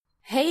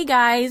Hey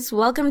guys,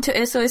 welcome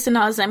to SOS and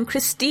Oz. I'm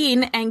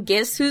Christine, and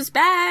guess who's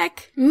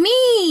back?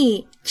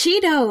 Me,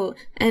 Cheeto.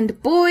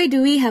 And boy,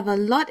 do we have a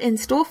lot in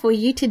store for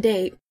you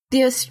today.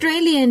 The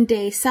Australian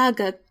Day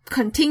saga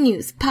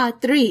continues,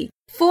 part 3.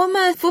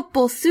 Former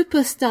football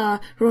superstar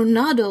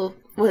Ronaldo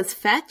was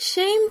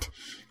fat-shamed?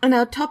 And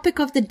our topic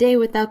of the day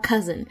with our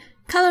cousin,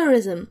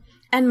 colorism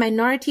and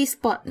minority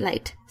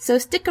spotlight. So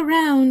stick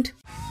around.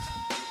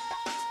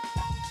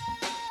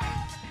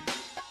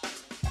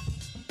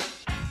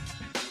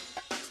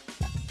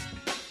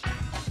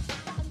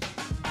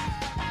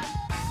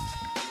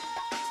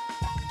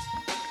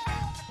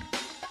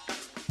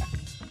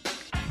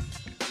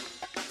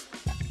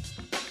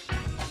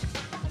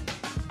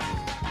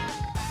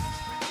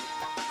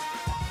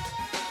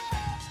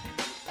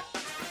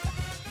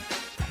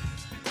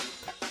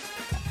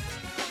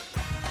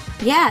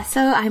 Yeah,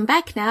 so I'm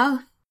back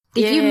now.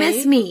 Did you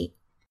miss me?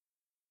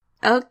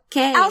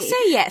 Okay. I'll say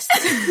yes.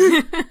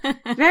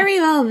 Very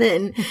well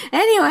then.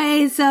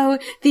 Anyway, so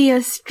the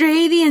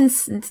Australian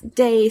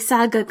Day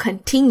saga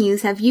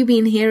continues. Have you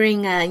been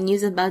hearing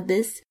news about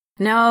this?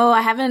 No,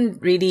 I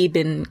haven't really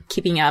been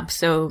keeping up,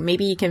 so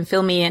maybe you can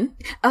fill me in.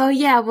 Oh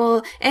yeah,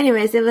 well,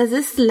 anyways, there was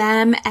this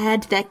Slam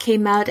ad that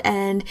came out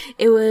and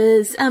it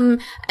was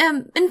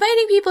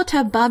inviting people to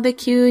a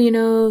barbecue,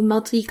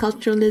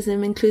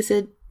 multiculturalism,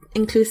 inclusiveness.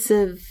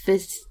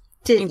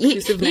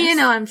 You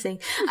know what I'm saying.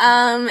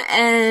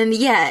 And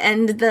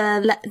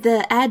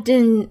the ad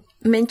didn't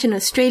mention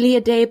Australia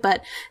Day,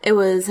 but it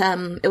was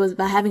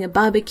about having a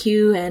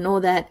barbecue and all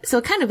that. So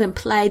it kind of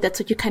implied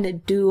that's what you kind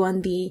of do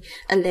on the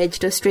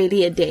alleged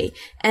Australia Day.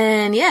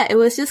 And yeah, it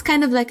was just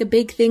kind of like a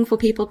big thing for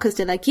people because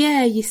they're like,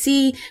 yeah, you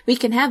see, we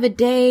can have a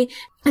day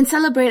and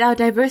celebrate our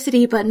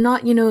diversity, but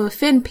not,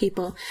 offend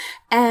people.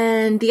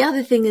 And the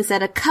other thing is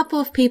that a couple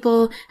of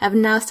people have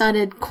now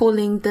started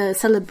calling the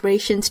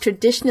celebrations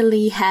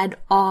traditionally had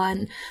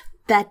on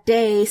that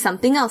day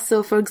something else.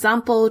 So, for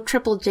example,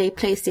 Triple J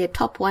plays their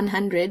Top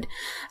 100.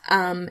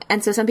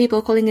 And so some people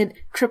are calling it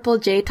Triple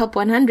J Top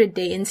 100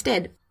 Day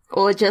instead.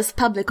 Or just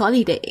Public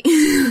Holiday.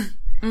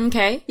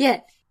 Okay. Yeah.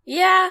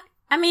 Yeah,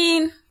 I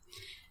mean,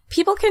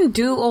 people can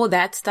do all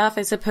that stuff.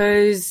 I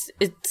suppose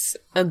it's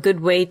a good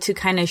way to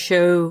kind of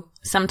show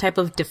some type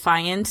of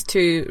defiance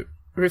to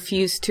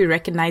refuse to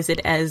recognize it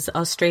as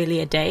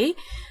Australia Day.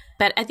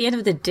 But at the end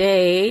of the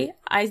day,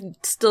 I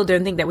still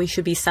don't think that we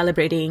should be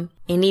celebrating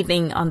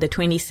anything on the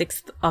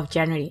 26th of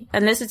January.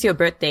 Unless it's your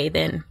birthday,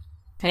 then,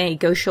 hey,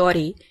 go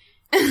shorty.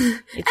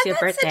 It's your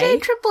birthday. The day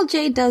Triple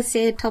J does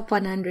say Top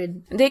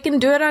 100. They can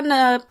do it on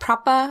a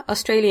proper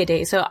Australia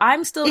Day. So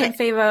I'm still in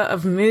favor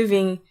of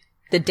moving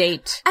the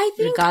date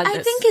regardless.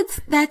 I think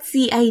that's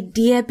the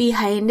idea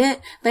behind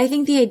it. But I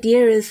think the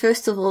idea is,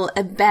 first of all,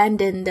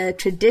 abandon the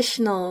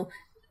traditional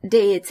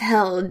day it's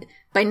held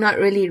by not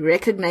really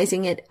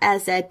recognizing it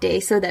as that day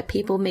so that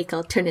people make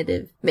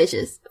alternative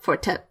measures for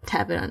to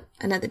have it on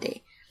another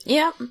day.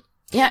 Yeah.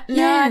 No,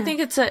 I think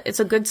it's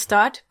a good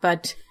start,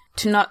 but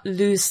to not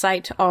lose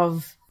sight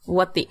of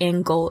what the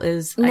end goal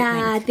is.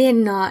 Nah, they're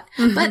not.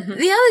 But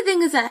the other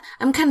thing is that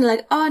I'm kind of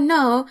like, oh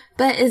no,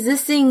 but is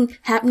this thing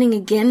happening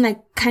again?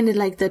 Like, kind of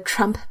like the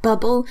Trump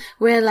bubble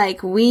where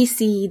like we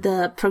see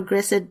the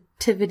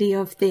progressivity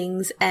of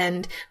things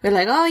and we're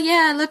like, oh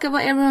yeah, look at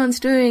what everyone's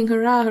doing.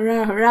 Hurrah,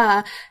 hurrah,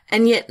 hurrah.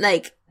 And yet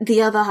like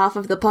the other half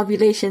of the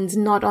population's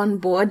not on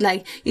board.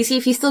 Like, you see,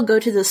 if you still go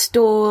to the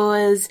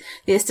stores,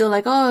 they're still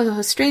like, oh,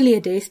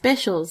 Australia Day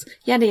specials,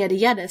 yada, yada,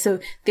 yada. So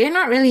they're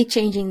not really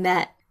changing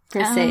that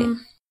per se.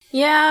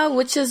 Yeah,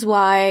 which is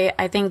why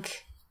I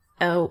think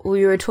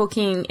we were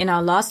talking in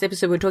our last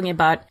episode, we were talking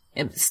about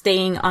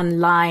staying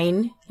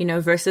online,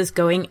 versus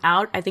going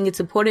out. I think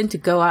it's important to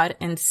go out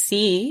and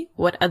see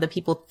what other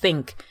people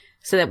think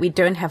so that we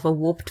don't have a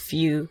warped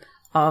view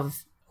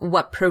of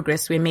what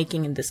progress we're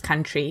making in this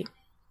country.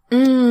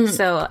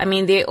 So, I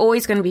mean, there are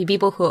always going to be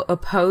people who are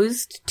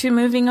opposed to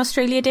moving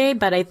Australia Day,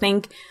 but I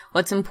think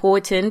what's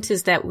important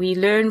is that we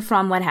learn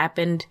from what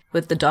happened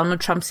with the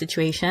Donald Trump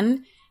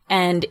situation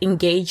and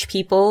engage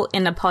people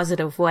in a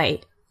positive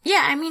way.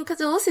 Yeah, I mean, because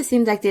it also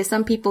seems like there's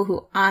some people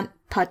who aren't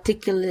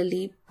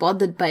particularly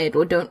bothered by it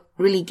or don't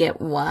really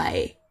get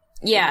why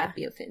it might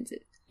be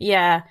offensive.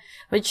 Yeah,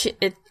 which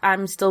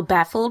I'm still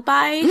baffled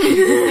by.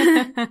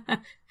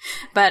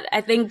 But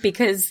I think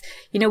because,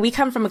 we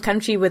come from a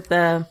country with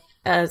a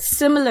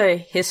similar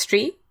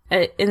history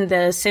in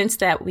the sense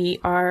that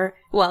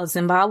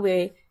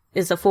Zimbabwe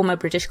is a former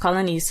British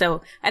colony.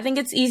 So I think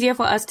it's easier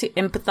for us to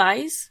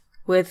empathize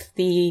with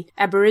the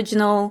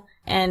Aboriginal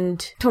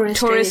and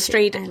Torres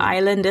Strait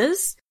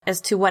Islanders as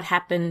to what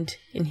happened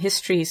in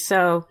history.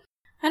 So,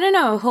 I don't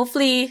know,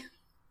 hopefully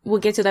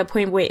we'll get to that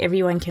point where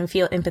everyone can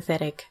feel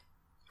empathetic.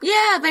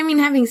 Yeah, I mean,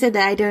 having said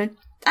that, I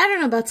don't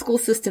know about school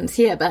systems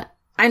here, but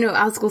I know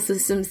our school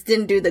systems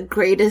didn't do the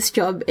greatest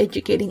job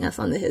educating us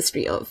on the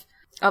history of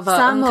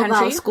some of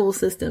our school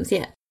systems,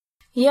 yeah.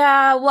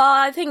 Yeah, well,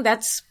 I think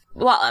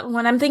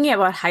when I'm thinking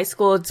about high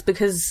school, it's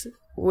because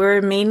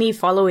we're mainly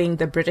following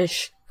the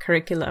British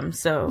curriculum.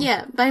 So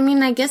yeah, but I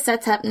mean, I guess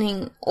that's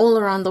happening all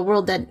around the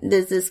world, that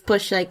there's this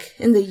push, like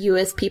in the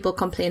US, people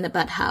complain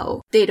about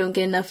how they don't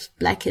get enough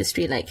Black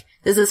history. Like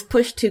there's this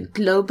push to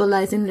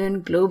globalize and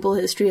learn global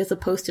history as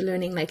opposed to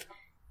learning like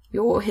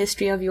your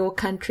history of your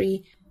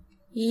country.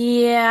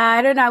 Yeah,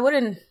 I don't know. I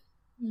wouldn't.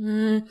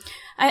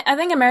 I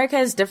think America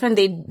is different.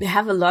 They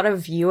have a lot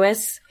of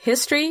US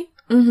history.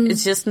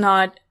 It's just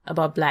not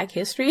about Black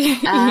history,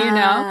 you know?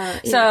 Yeah.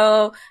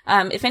 So,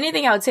 if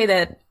anything, I would say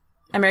that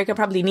America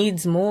probably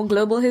needs more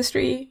global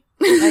history,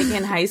 like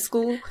in high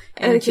school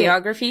and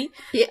geography.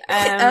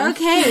 Yeah.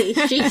 Okay.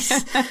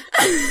 Jeez.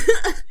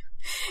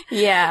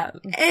 Yeah.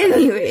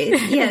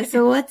 Anyways, yeah.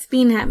 So what's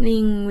been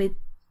happening with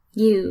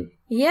you?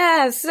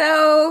 Yeah.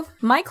 So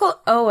Michael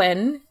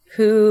Owen,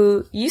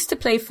 who used to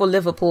play for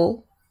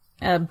Liverpool,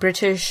 a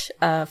British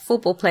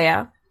football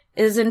player,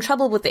 is in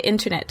trouble with the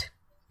internet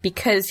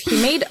because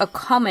he made a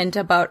comment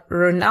about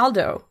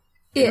Ronaldo.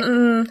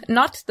 Yeah.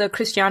 Not the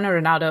Cristiano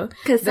Ronaldo.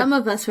 Because some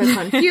of us were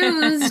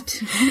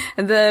confused.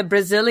 The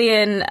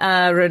Brazilian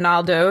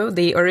Ronaldo,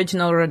 the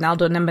original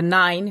Ronaldo number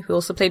 9, who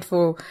also played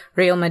for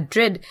Real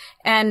Madrid.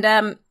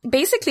 And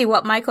basically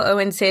what Michael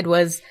Owen said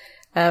was,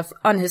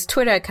 on his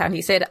Twitter account,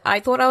 he said, "I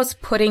thought I was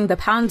putting the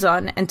pounds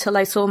on until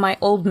I saw my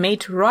old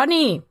mate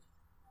Ronnie."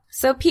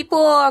 So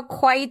people are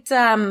quite,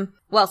 some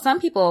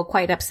people are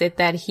quite upset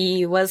that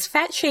he was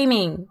fat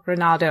shaming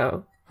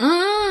Ronaldo.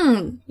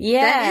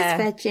 Yeah. That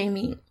is fat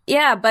shaming.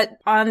 Yeah, but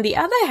on the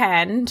other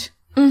hand,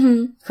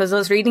 because I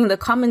was reading the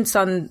comments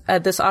on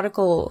this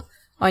article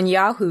on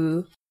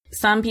Yahoo,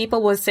 some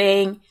people were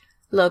saying,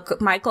 look,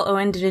 Michael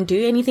Owen didn't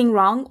do anything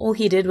wrong. All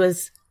he did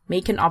was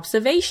make an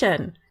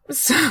observation.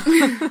 So,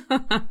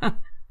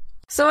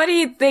 so what do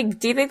you think?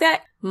 Do you think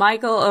that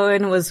Michael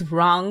Owen was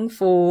wrong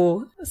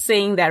for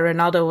saying that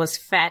Ronaldo was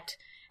fat?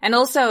 And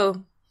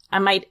also, I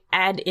might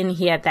add in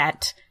here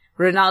that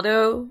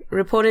Ronaldo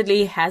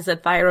reportedly has a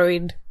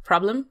thyroid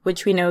problem,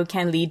 which we know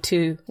can lead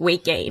to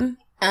weight gain.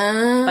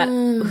 But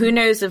who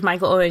knows if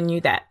Michael Owen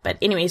knew that. But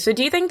anyway, so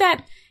do you think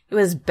that it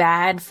was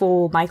bad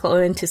for Michael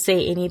Owen to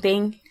say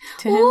anything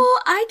to him? Well,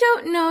 I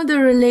don't know the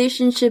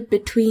relationship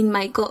between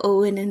Michael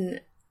Owen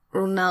and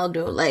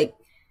Ronaldo. Like,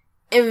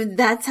 if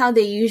that's how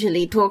they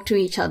usually talk to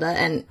each other.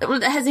 And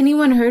has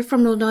anyone heard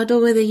from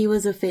Ronaldo whether he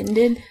was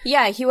offended?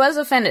 Yeah, he was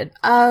offended.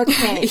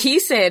 Okay. He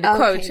said,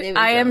 quote,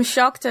 "I am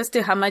shocked as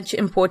to how much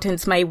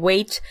importance my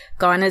weight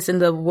garners in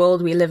the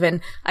world we live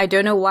in. I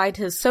don't know why it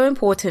is so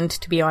important,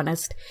 to be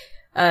honest."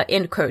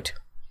 End quote.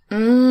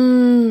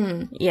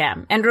 Yeah.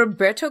 And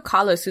Roberto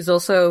Carlos, who's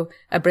also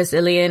a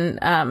Brazilian,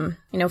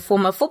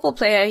 former football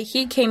player,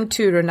 he came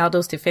to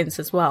Ronaldo's defense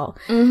as well.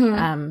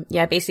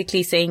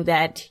 Basically saying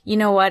that, you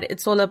know what,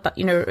 it's all about,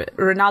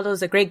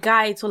 Ronaldo's a great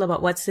guy. It's all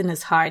about what's in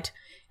his heart.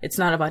 It's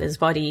not about his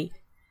body.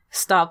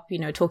 Stop,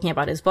 talking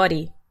about his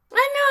body.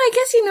 I know, I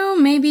guess,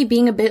 maybe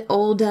being a bit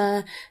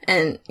older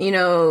and, I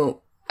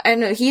don't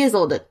know, he is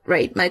older,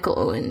 right? Michael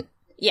Owen.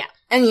 Yeah.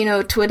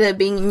 And, Twitter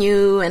being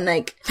new and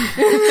like,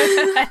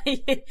 I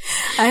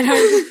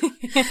don't,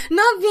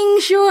 not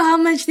being sure how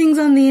much things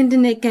on the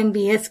internet can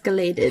be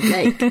escalated.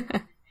 Like,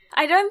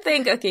 I don't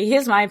think, okay,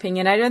 here's my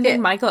opinion. I don't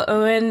think Michael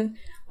Owen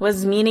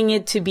was meaning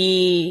it to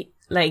be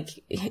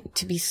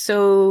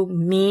so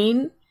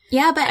mean.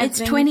 Yeah, but it's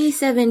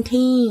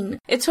 2017.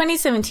 It's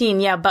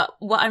 2017, yeah. But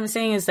what I'm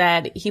saying is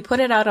that he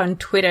put it out on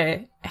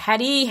Twitter. Had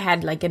he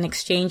had like an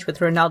exchange with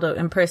Ronaldo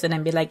in person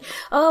and be like,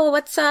 "Oh,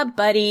 what's up,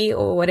 buddy?"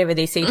 or whatever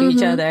they say to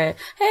each other.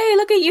 "Hey,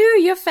 look at you.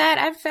 You're fat.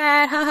 I'm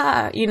fat.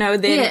 Haha."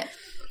 Then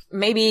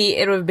maybe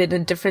it would have been a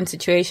different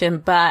situation.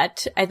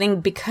 But I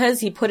think because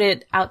he put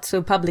it out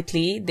so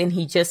publicly, then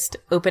he just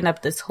opened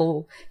up this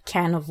whole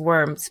can of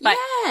worms. But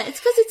yeah, it's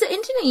because it's the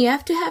internet. You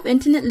have to have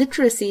internet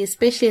literacy,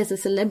 especially as a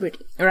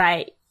celebrity.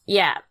 Right.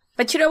 Yeah.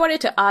 But I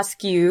wanted to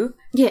ask you.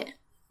 Yeah.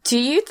 Do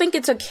you think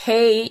it's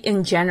okay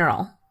in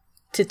general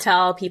to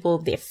tell people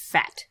they're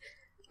fat?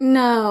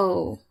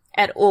 No.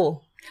 At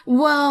all?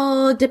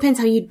 Well, it depends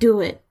how you do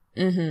it.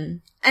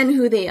 And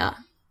who they are.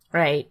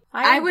 Right.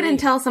 I wouldn't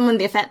tell someone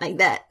they're fat like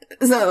that.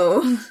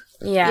 So.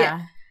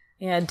 Yeah,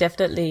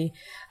 definitely.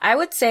 I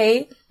would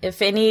say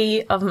if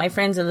any of my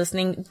friends are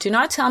listening, do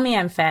not tell me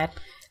I'm fat.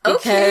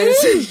 Okay.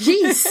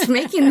 Jeez,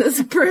 making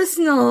this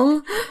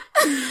personal.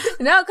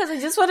 No, because I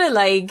just want to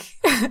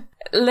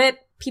let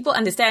people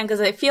understand, because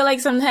I feel like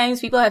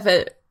sometimes people have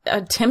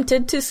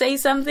attempted to say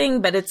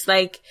something, but it's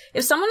like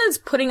if someone is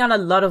putting on a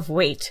lot of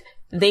weight,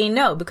 they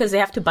know because they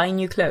have to buy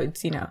new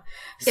clothes,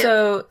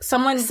 So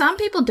some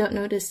people don't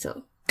notice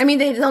though. I mean,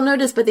 they'll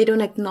notice, but they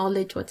don't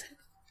acknowledge what's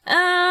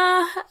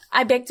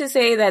I beg to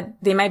say that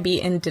they might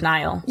be in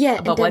denial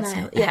about what's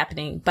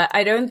happening, but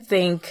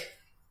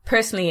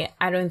personally,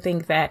 I don't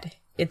think that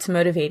it's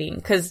motivating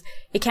because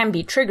it can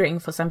be triggering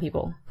for some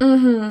people.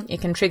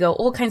 It can trigger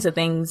all kinds of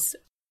things,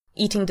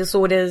 eating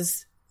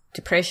disorders,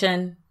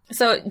 depression.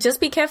 So just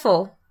be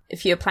careful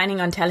if you're planning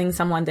on telling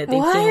someone that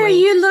they've gained weight. Why are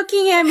you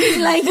looking at me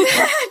like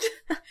that?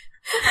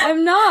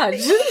 I'm not.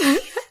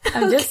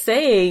 I'm just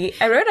saying.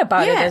 I wrote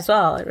about it as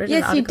well.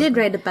 Yes, you did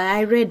write about it.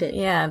 I read it.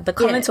 Yeah, the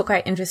comments were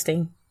quite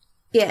interesting.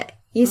 Yeah.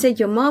 You said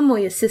your mom or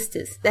your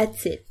sisters.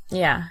 That's it.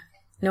 Yeah.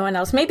 No one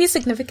else. Maybe a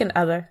significant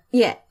other.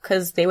 Yeah.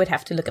 Because they would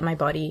have to look at my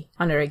body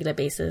on a regular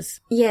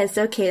basis. Yes,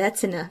 okay,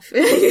 that's enough.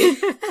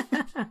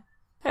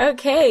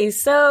 Okay,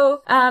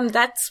 so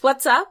that's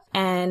what's up.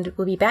 And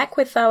we'll be back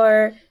with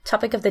our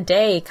topic of the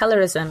day,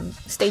 colorism.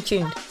 Stay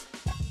tuned.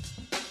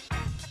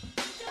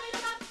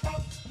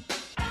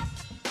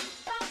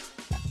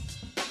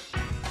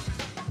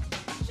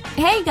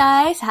 Hey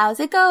guys, how's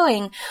it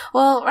going?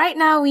 Well, right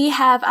now we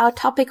have our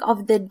topic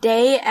of the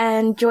day,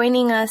 and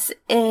joining us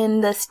in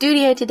the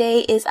studio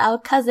today is our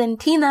cousin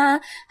Tina.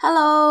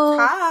 Hello.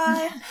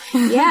 Hi.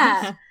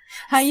 Yeah.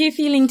 How are you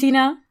feeling,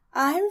 Tina?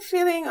 I'm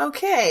feeling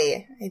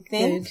okay, I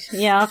think. Good.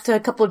 Yeah, after a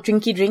couple of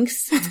drinky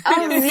drinks.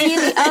 Oh,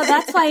 really? Oh,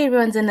 that's why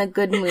everyone's in a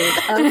good mood.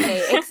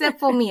 Okay,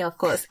 except for me, of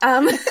course.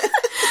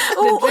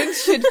 The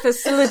drinks should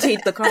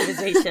facilitate the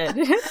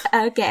conversation.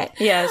 Okay.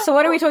 Yeah, so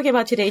what are we talking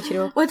about today,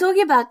 Chiro? We're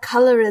talking about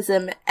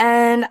colorism,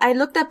 and I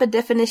looked up a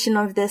definition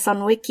of this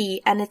on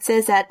Wiki, and it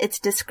says that it's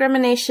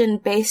discrimination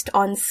based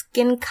on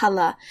skin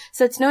color.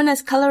 So it's known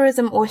as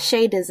colorism or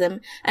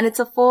shadism, and it's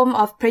a form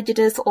of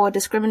prejudice or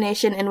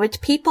discrimination in which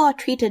people are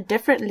treated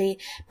differently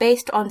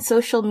based on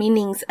social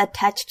meanings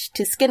attached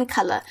to skin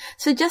color.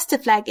 So just to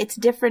flag, it's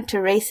different to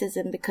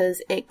racism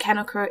because it can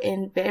occur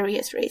in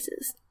various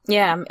races.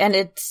 Yeah, and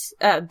it's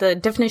the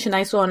definition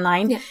I saw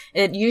online. Yeah.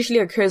 It usually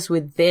occurs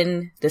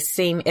within the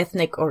same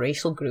ethnic or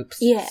racial groups.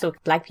 Yeah. So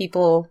black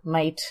people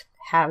might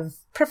have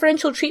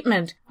preferential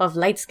treatment of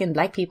light-skinned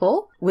black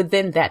people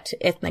within that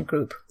ethnic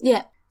group.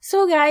 Yeah.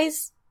 So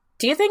guys,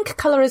 do you think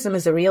colorism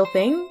is a real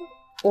thing,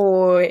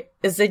 or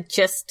is it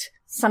just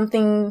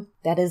something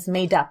that is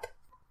made up?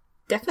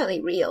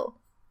 Definitely real.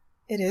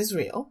 It is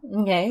real.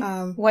 Okay.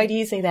 Why do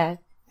you say that?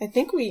 I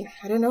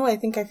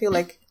feel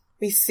like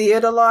we see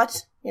it a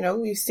lot. You know,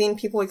 we've seen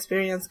people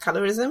experience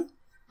colorism.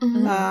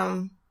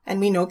 Mm-hmm. And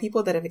we know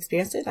people that have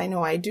experienced it. I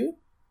know I do.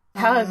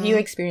 How have you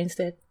experienced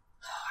it?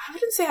 I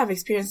wouldn't say I've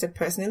experienced it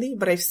personally,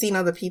 but I've seen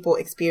other people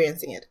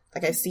experiencing it.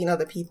 Like, I've seen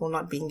other people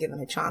not being given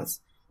a chance,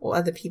 or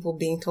other people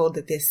being told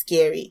that they're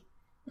scary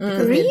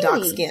because they're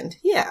dark-skinned.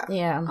 Yeah.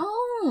 Yeah.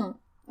 Oh.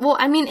 Well,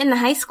 I mean, in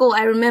high school,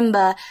 I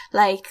remember,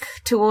 like,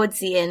 towards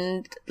the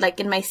end, like,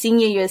 in my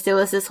senior years, there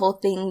was this whole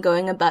thing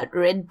going about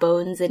red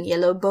bones and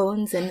yellow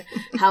bones, and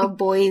how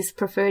boys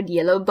preferred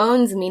yellow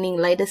bones, meaning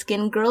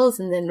lighter-skinned girls,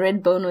 and then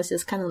red bone was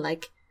just kind of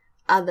like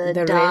other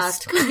the dark.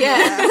 Rest.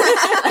 Yeah.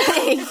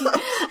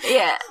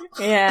 Yeah.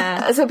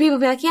 Yeah. So people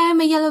be like, yeah, I'm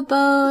a yellow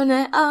bone,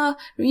 and,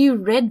 you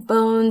red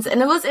bones,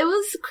 and it was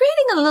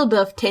creating a little bit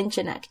of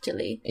tension,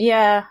 actually.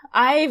 Yeah.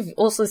 I've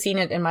also seen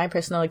it in my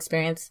personal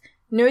experience.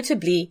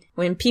 Notably,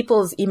 when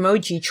people's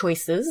emoji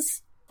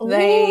choices,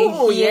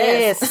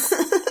 yes.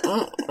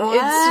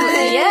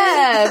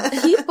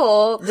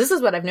 People, this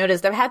is what I've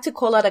noticed. I've had to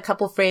call out a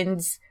couple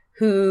friends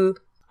who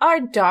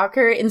are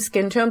darker in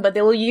skin tone, but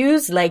they will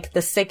use like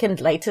the second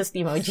lightest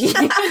emoji.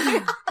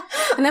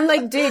 And I'm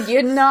like, dude,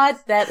 you're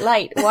not that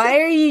light. Why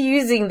are you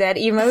using that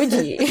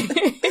emoji?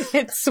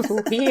 It's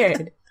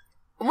weird.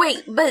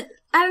 Wait, but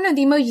I don't know,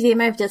 the emoji, they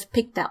might have just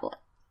picked that one.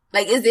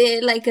 Like, is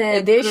it like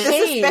a... There's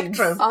a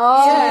spectrum.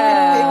 Oh. So you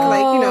can pick,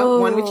 like, you know,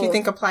 one which you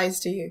think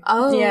applies to you.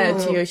 Oh. Yeah,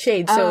 to your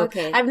shade. So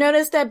okay. I've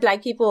noticed that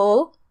black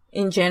people,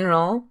 in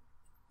general,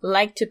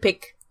 like to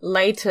pick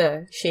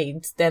lighter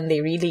shades than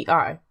they really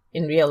are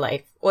in real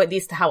life. Or at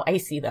least how I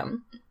see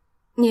them.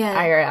 Yeah.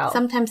 IRL.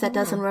 Sometimes that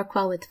doesn't work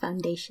well with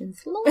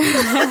foundations.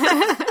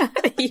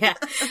 Yeah.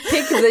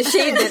 Pick the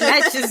shade that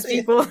matches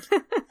people.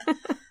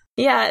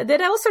 Yeah,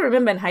 then I also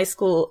remember in high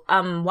school,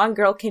 one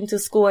girl came to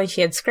school and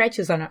she had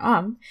scratches on her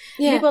arm.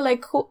 Yeah. People were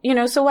like, you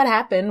know, so what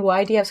happened?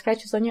 Why do you have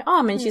scratches on your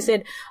arm? And she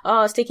said,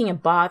 I was taking a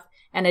bath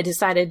and I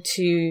decided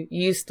to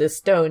use the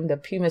stone, the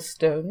pumice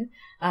stone.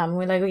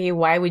 We're like, okay,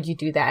 why would you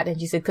do that?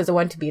 And she said, because I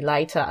want to be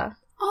lighter.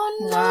 Oh,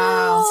 no.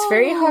 Wow. It's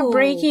very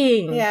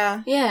heartbreaking.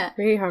 Yeah. Yeah.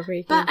 Very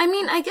heartbreaking. But I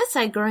mean, I guess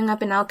like growing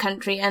up in our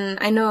country, and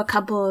I know a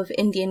couple of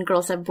Indian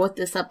girls have brought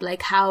this up,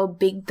 like how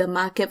big the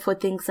market for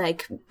things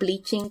like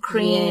bleaching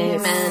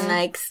cream and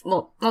like,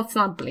 well, it's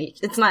not bleach.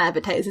 It's not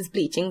advertised as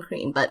bleaching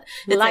cream, but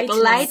it's like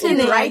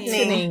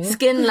lightening.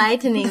 Skin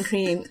lightening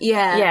cream.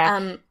 Yeah.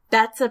 Yeah.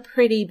 That's a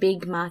pretty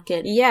big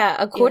market. Yeah,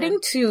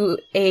 according to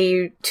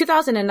a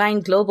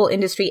 2009 Global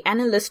Industry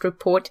Analyst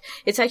report,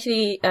 it's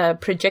actually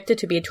projected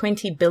to be a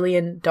 $20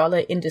 billion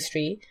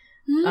industry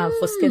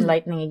for skin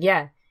lightening.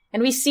 Yeah.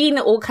 And we've seen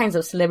all kinds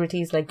of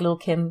celebrities like Lil'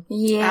 Kim.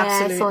 Yeah,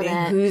 absolutely. I saw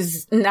that.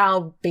 Who's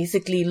now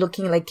basically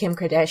looking like Kim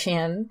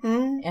Kardashian.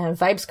 And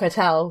Vybz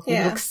Kartel,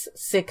 who looks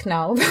sick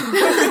now.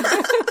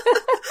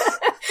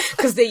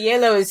 Because the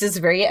yellow is just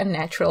very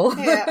unnatural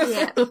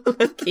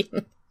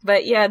looking.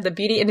 But yeah, the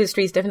beauty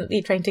industry is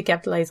definitely trying to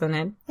capitalize on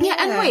it. Yeah,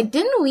 and wait,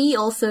 didn't we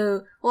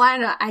also, well, I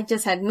don't know, I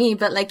just had me,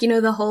 but like, you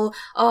know, the whole,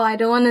 I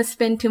don't want to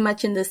spend too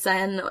much in the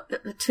sun,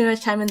 too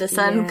much time in the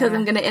sun because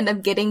I'm going to end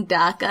up getting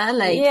darker.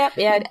 Like,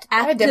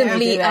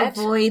 actively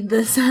avoid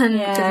the sun.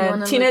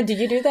 Yeah. Tina, did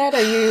you do that?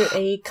 Are you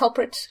a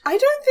culprit? I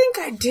don't think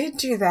I did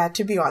do that,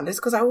 to be honest,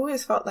 because I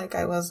always felt like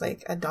I was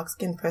like a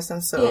dark-skinned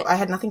person, so I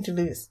had nothing to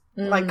lose.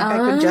 Like, I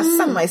could just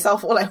sun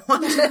myself all I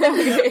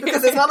wanted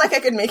because it's not like I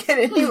could make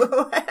it any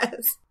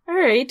worse. All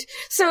right.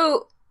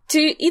 So,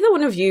 do either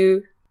one of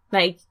you,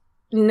 like,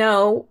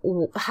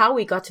 know how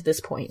we got to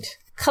this point?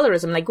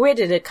 Colorism, like, where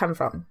did it come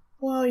from?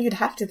 Well, you'd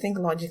have to think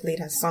logically it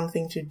has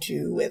something to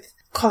do with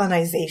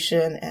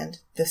colonization and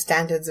the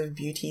standards of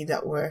beauty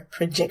that were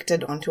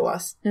projected onto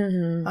us.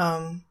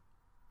 Mm-hmm.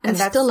 And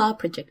still are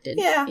projected.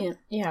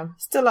 Yeah.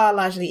 Still are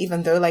largely,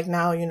 even though, like,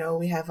 now, you know,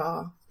 we have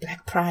our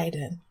Black Pride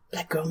and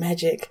Black Girl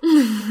Magic.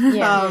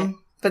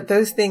 But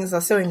those things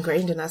are so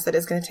ingrained in us that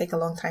it's going to take a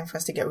long time for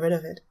us to get rid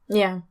of it.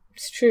 Yeah,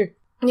 it's true.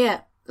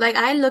 Yeah. Like,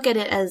 I look at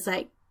it as,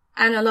 like,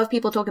 I know a lot of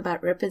people talk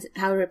about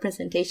how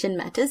representation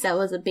matters. That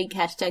was a big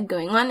hashtag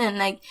going on. And,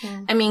 like,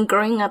 I mean,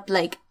 growing up,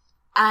 like,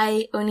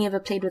 I only ever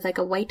played with, like,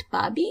 a white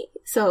Barbie.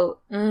 So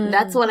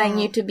that's what I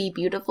knew to be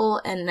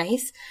beautiful and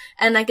nice.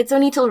 And, like, it's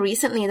only till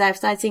recently that I've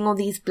started seeing all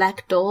these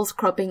black dolls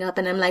cropping up.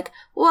 And I'm like,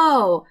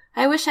 whoa,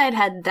 I wish I'd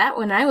had that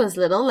when I was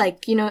little.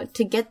 Like, you know,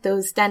 to get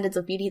those standards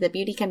of beauty, that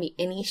beauty can be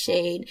any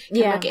shade,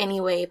 can look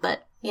any way.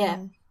 But,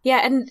 yeah.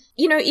 Yeah, and,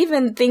 you know,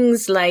 even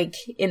things like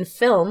in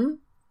film,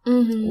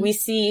 we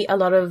see a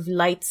lot of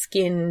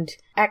light-skinned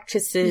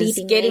actresses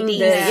getting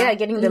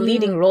the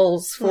leading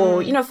roles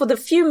for, you know, for the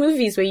few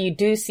movies where you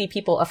do see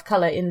people of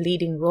color in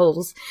leading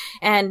roles.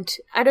 And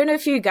I don't know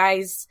if you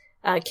guys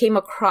came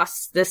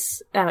across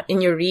this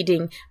in your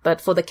reading,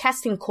 but for the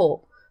casting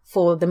call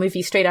for the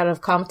movie Straight Outta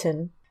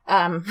Compton,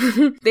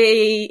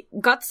 they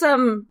got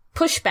some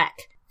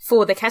pushback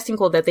for the casting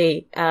call that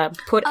they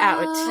put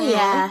out.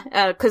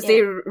 Because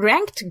they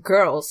ranked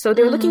girls. So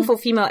they were looking for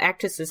female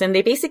actresses, and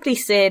they basically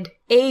said,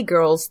 A,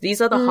 girls,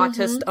 these are the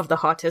hottest of the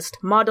hottest.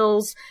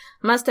 Models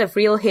must have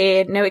real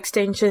hair, no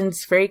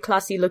extensions, very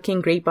classy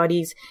looking, great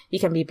bodies. You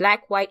can be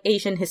black, white,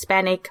 Asian,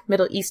 Hispanic,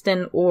 Middle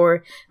Eastern,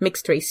 or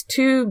mixed race.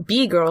 2,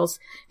 B, girls,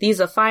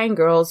 these are fine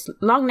girls,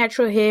 long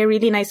natural hair,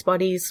 really nice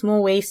bodies,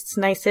 small waists,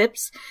 nice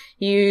hips.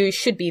 You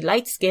should be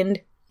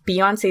light-skinned.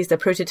 Beyonce is the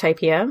prototype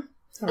here.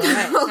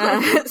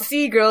 Right.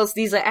 C, girls,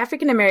 these are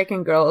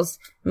African-American girls,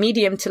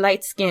 medium to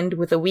light-skinned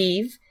with a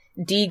weave.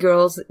 D,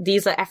 girls,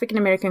 these are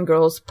African-American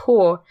girls,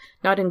 poor,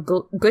 not in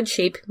good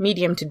shape,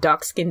 medium to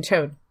dark skin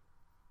tone.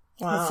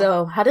 Wow.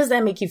 So how does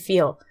that make you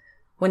feel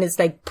when it's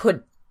like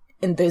put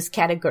in those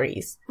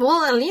categories?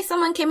 Well, at least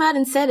someone came out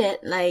and said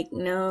it. Like,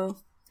 no,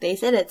 they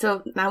said it.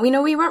 So now we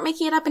know we weren't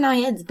making it up in our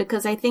heads,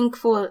 because I think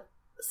for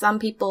some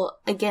people,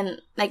 again,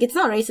 like, it's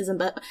not racism,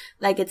 but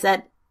like, it's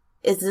that,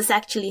 is this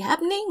actually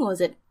happening, or is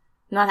it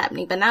not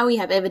happening? But now we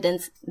have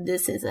evidence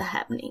this is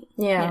happening.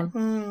 Yeah.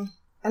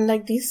 And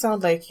like, these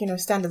sound like, you know,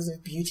 standards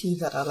of beauty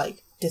that are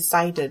like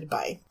decided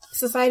by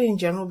society in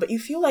general, but you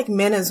feel like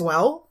men as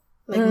well,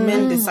 like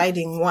men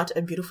deciding what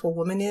a beautiful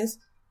woman is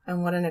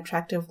and what an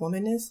attractive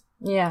woman is.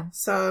 Yeah.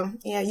 So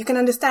yeah, you can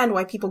understand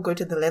why people go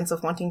to the lengths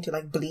of wanting to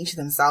like bleach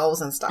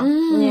themselves and stuff.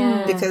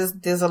 Yeah. Because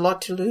there's a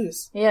lot to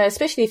lose. Yeah,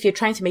 especially if you're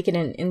trying to make it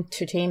an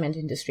entertainment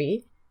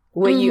industry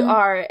where you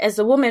are, as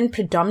a woman,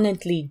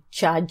 predominantly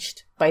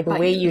judged by the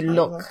way you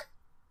look.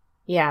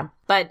 Yeah.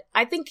 But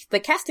I think the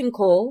casting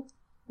call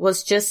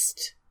was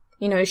just,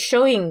 you know,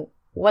 showing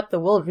what the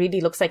world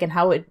really looks like and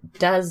how it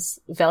does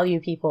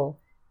value people.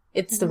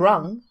 It's the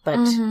wrong,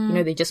 but, you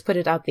know, they just put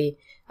it out there.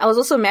 I was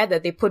also mad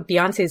that they put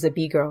Beyonce as a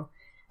B-girl.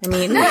 I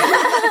mean, in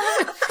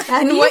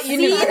what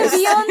universe?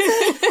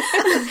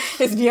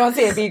 Is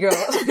Beyonce a B-girl?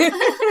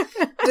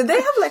 Did they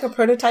have like a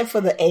prototype for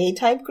the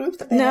A-type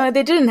group? No,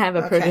 they didn't have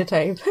a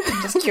prototype.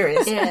 Just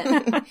curious.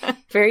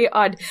 Very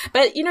odd.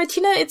 But, you know,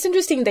 Tina, it's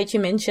interesting that you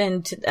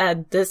mentioned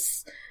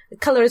this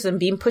colorism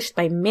being pushed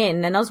by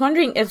men. And I was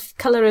wondering if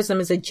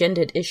colorism is a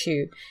gendered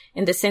issue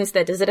in the sense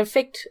that does it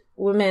affect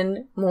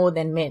women more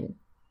than men?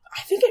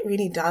 I think it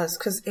really does,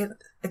 because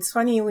it's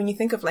funny when you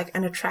think of like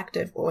an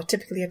attractive or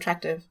typically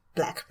attractive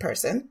black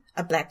person,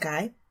 a black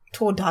guy,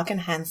 tall, dark,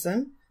 and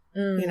handsome.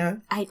 You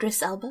know,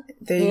 Idris Elba.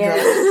 There you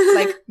go.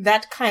 Like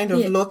that kind of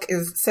look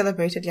is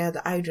celebrated. Yeah,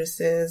 the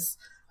Idrises,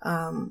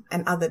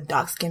 and other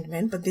dark-skinned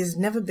men, but there's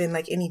never been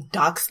like any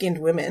dark-skinned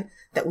women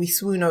that we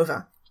swoon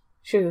over.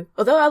 True.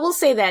 Although I will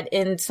say that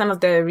in some of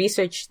the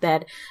research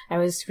that I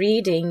was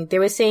reading, they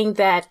were saying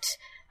that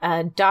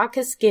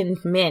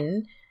darker-skinned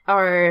men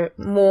are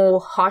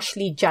more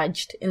harshly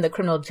judged in the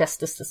criminal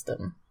justice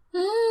system.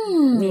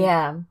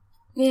 Yeah.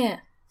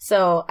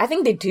 So I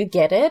think they do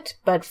get it,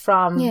 but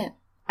from,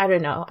 I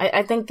don't know.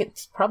 I think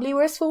it's probably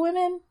worse for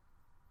women.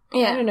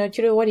 I don't know.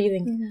 Chiro, what do you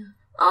think?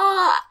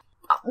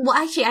 Well,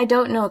 actually, I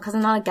don't know, because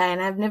I'm not a guy,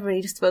 and I've never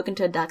really spoken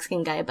to a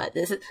dark-skinned guy about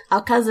this.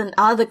 Our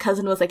other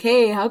cousin was like,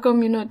 hey, how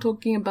come you're not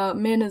talking about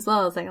men as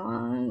well? I was like,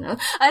 oh, no.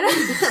 I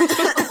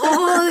don't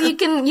Well,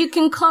 you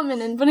can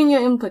comment and put in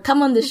your input.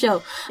 Come on the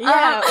show.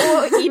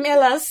 Or email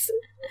us.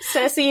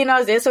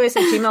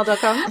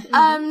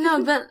 sassy@gmail.com.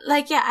 No, but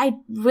like, yeah, I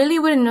really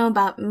wouldn't know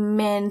about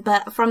men,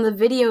 but from the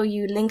video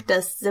you linked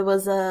us, there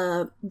was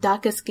a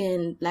darker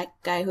skinned black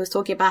guy who was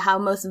talking about how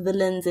most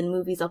villains in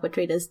movies are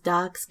portrayed as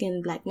dark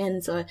skinned black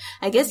men. So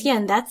I guess, yeah,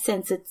 in that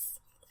sense, it's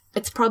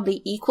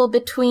probably equal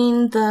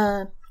between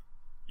the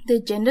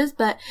genders,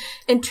 but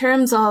in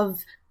terms of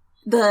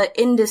the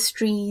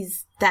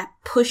industries that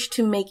push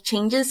to make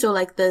changes. So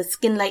like the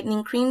skin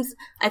lightening creams,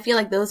 I feel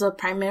like those are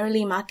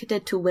primarily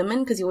marketed to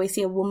women because you always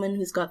see a woman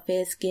who's got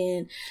fair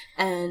skin.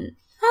 And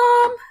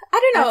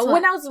I don't know.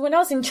 When I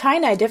was in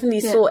China, I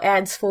definitely saw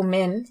ads for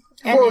men.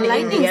 And for in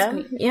lightening India.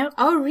 cream. Yeah.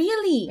 Oh,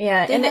 really?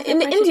 Yeah.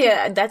 In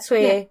India, that's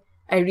where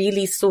I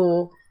really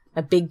saw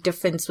a big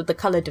difference with the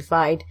color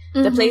divide.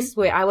 Mm-hmm. The place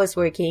where I was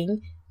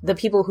working, the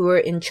people who were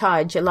in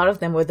charge, a lot of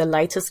them were the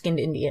lighter skinned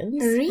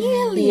Indians.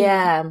 Really?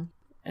 Yeah.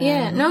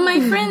 Yeah. No, my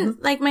friends,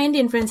 like my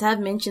Indian friends have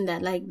mentioned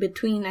that, like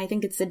between, I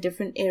think it's the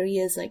different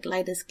areas, like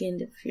lighter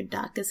skinned, if you're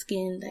darker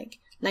skinned, like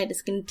lighter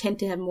skinned tend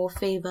to have more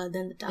favor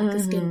than the darker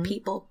skinned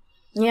people.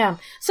 Yeah.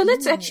 So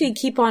let's actually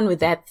keep on with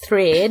that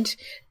thread.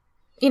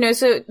 You know,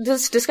 so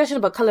this discussion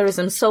about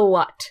colorism, so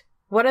what?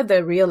 What are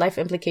the real life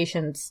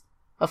implications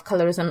of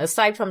colorism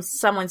aside from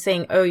someone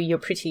saying, oh, you're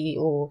pretty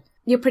or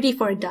you're pretty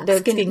for a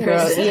dark-skinned girl?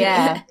 person.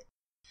 Yeah.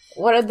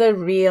 What are the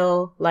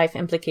real life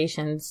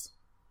implications?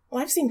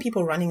 Well, I've seen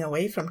people running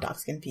away from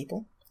dark-skinned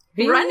people.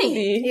 Really?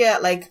 Running? Yeah,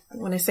 like,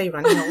 when I say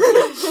running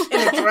away,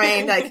 in a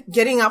train, like,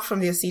 getting up from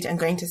their seat and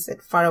going to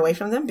sit far away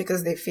from them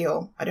because they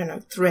feel, I don't know,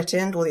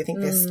 threatened or they think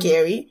they're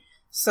scary.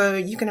 So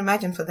you can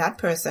imagine for that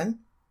person,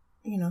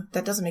 you know,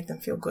 that doesn't make them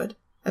feel good.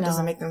 That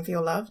doesn't make them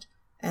feel loved.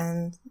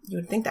 And you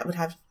would think that would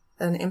have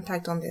an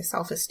impact on their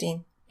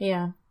self-esteem.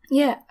 Yeah.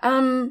 Yeah.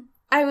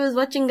 I was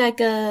watching like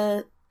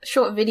a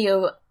short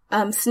video,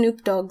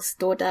 Snoop Dogg's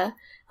daughter,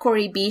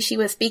 Corey B, she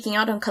was speaking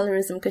out on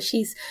colorism because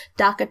she's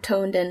darker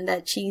toned and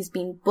that she's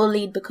been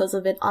bullied because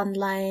of it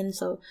online.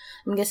 So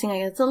I'm guessing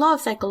like, it's a lot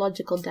of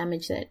psychological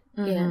damage that,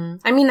 yeah.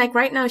 I mean, like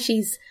right now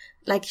she's,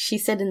 like she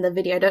said in the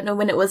video, I don't know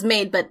when it was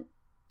made, but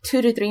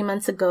 2 to 3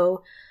 months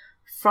ago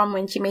from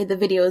when she made the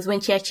videos,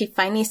 when she actually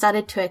finally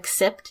started to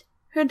accept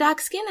her dark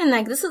skin. And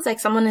like, this is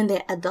like someone in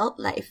their adult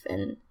life.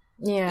 And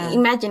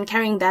imagine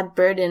carrying that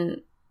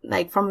burden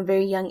like from a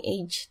very young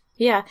age.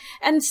 Yeah.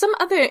 And some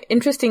other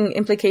interesting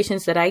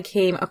implications that I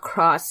came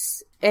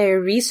across, a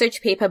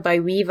research paper by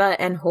Weaver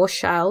and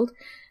Hochschild,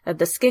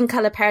 The Skin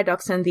Color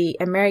Paradox and the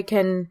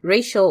American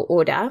Racial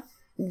Order.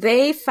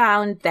 They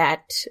found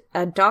that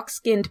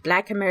dark-skinned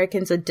Black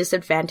Americans are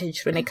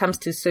disadvantaged when it comes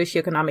to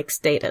socioeconomic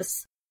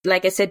status.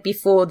 Like I said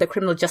before, the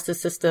criminal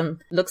justice system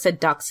looks at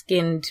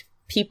dark-skinned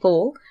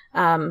people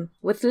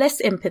with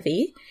less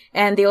empathy,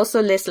 and they're also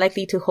less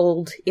likely to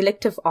hold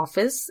elective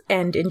office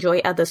and enjoy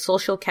other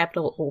social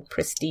capital or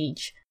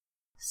prestige.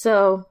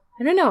 So,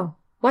 I don't know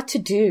what to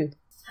do.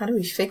 How do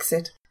we fix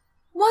it?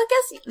 Well, I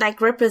guess,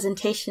 like,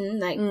 representation,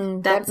 like,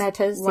 that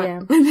matters, yeah.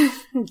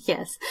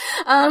 Yes.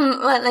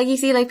 Like, you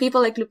see, like,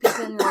 people like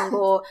Lupita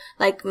Nyong'o,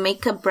 like,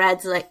 makeup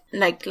brands like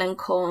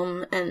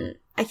Lancome, and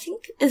I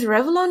think, is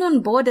Revlon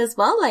on board as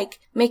well? Like,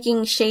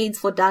 making shades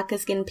for darker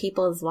skinned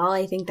people as well.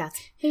 I think that's...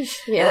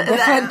 Yeah, the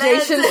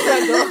foundation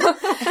struggle.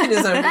 It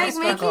is a real like,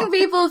 struggle. making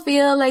people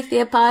feel like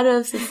they're part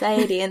of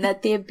society and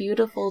that they're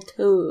beautiful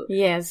too.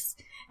 Yes.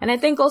 And I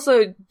think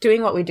also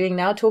doing what we're doing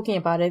now, talking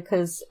about it,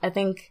 because I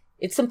think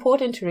it's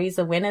important to raise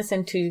awareness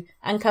and to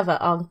uncover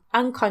our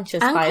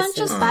unconscious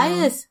biases.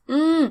 Bias.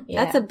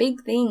 That's a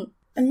big thing.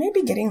 And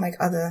maybe getting like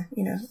other,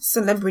 you know,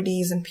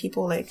 celebrities and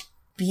people like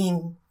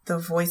being the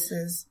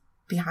voices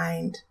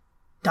behind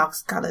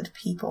dark-colored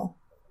people,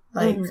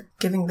 like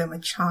giving them a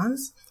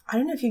chance. I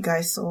don't know if you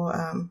guys saw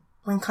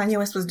when Kanye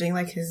West was doing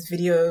like his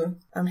video,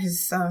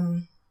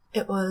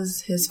 it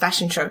was his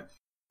fashion show,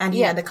 and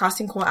he had the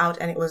casting call out,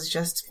 and it was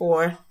just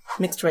for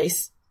mixed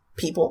race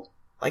people.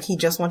 Like he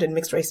just wanted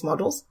mixed race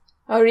models.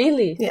 Oh,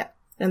 really? Yeah,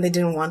 and they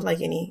didn't want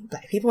like any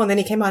Black people. And then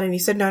he came out and he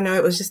said, no,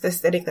 it was just the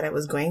aesthetic that I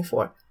was going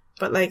for.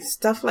 But like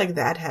stuff like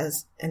that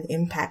has an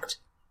impact,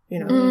 you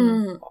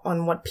know,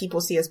 on what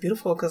people see as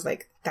beautiful, because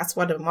like that's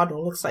what a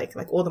model looks like.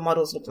 Like all the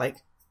models look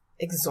like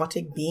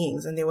exotic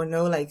beings, and there were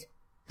no like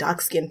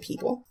dark-skinned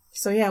people.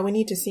 So yeah, we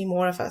need to see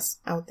more of us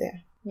out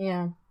there.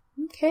 Yeah.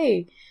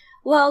 Okay.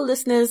 Well,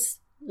 listeners,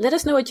 let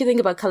us know what you think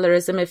about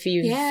colorism if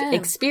you've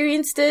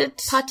experienced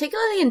it.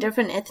 Particularly in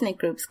different ethnic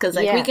groups, because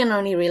like we can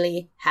only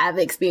really have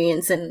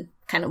experience in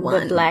kind of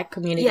one. The Black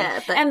community. Yeah,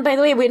 but... And by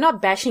the way, we're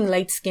not bashing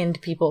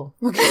light-skinned people.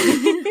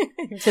 Okay.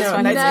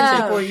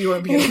 People, you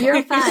are beautiful.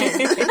 You're fine.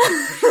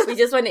 We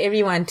just want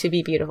everyone to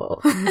be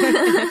beautiful.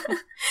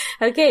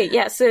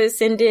 Okay, so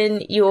send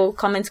in your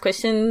comments,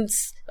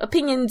 questions,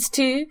 opinions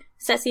to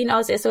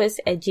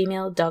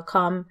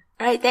sassyandozsos@gmail.com.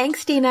 All right,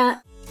 thanks,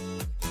 Tina.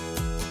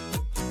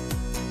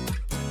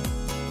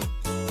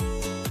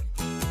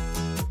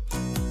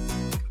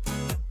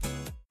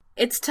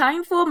 It's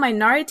time for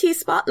Minority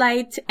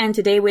Spotlight, and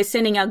today we're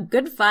sending out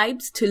good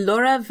vibes to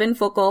Laura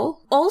Vinfokol,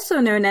 also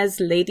known as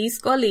Lady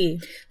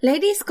Scully.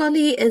 Lady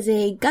Scully is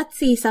a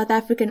gutsy South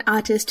African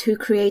artist who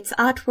creates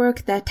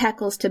artwork that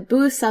tackles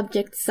taboo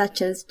subjects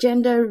such as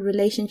gender,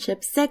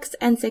 relationships, sex,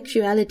 and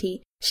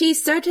sexuality.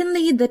 She's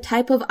certainly the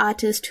type of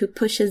artist who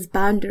pushes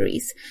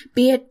boundaries,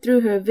 be it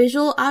through her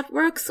visual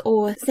artworks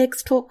or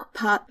Sex Talk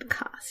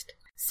podcast.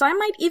 Some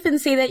might even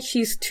say that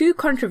she's too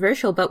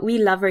controversial, but we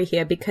love her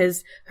here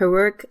because her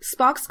work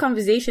sparks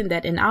conversation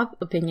that, in our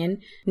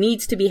opinion,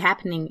 needs to be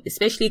happening,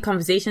 especially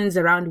conversations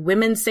around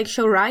women's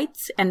sexual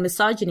rights and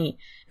misogyny,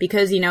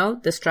 because,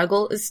 the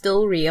struggle is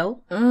still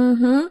real.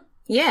 Mm-hmm.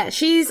 Yeah,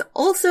 she's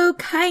also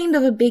kind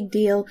of a big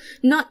deal,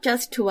 not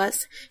just to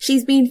us.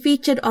 She's been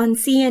featured on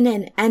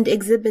CNN and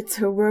exhibits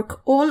her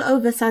work all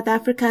over South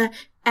Africa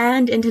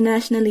and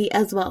internationally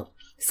as well.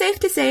 Safe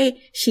to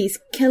say, she's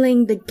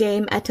killing the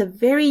game at a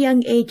very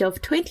young age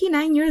of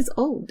 29 years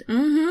old.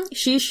 Mm-hmm.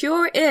 She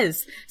sure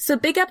is. So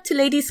big up to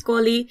Lady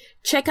Scolly.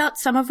 Check out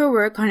some of her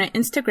work on her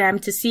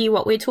Instagram to see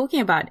what we're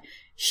talking about.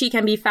 She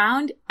can be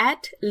found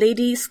at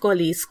Lady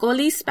Scolly.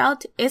 Scolly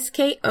spelled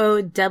Skollie.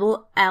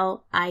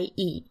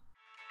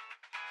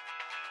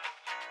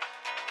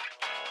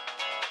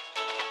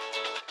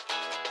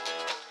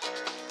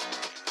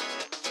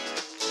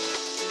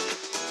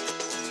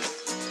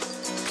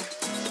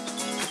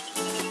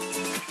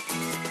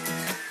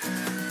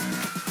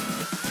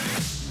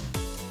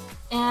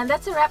 And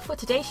that's a wrap for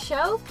today's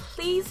show.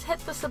 Please hit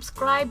the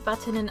subscribe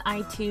button in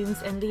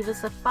iTunes and leave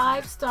us a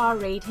 5-star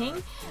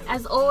rating.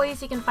 As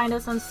always, you can find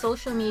us on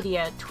social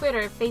media,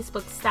 Twitter,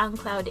 Facebook,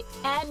 SoundCloud,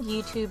 and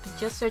YouTube.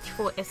 Just search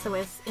for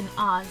SOS in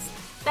Oz.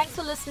 Thanks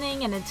for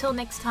listening, and until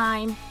next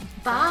time,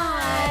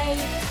 bye!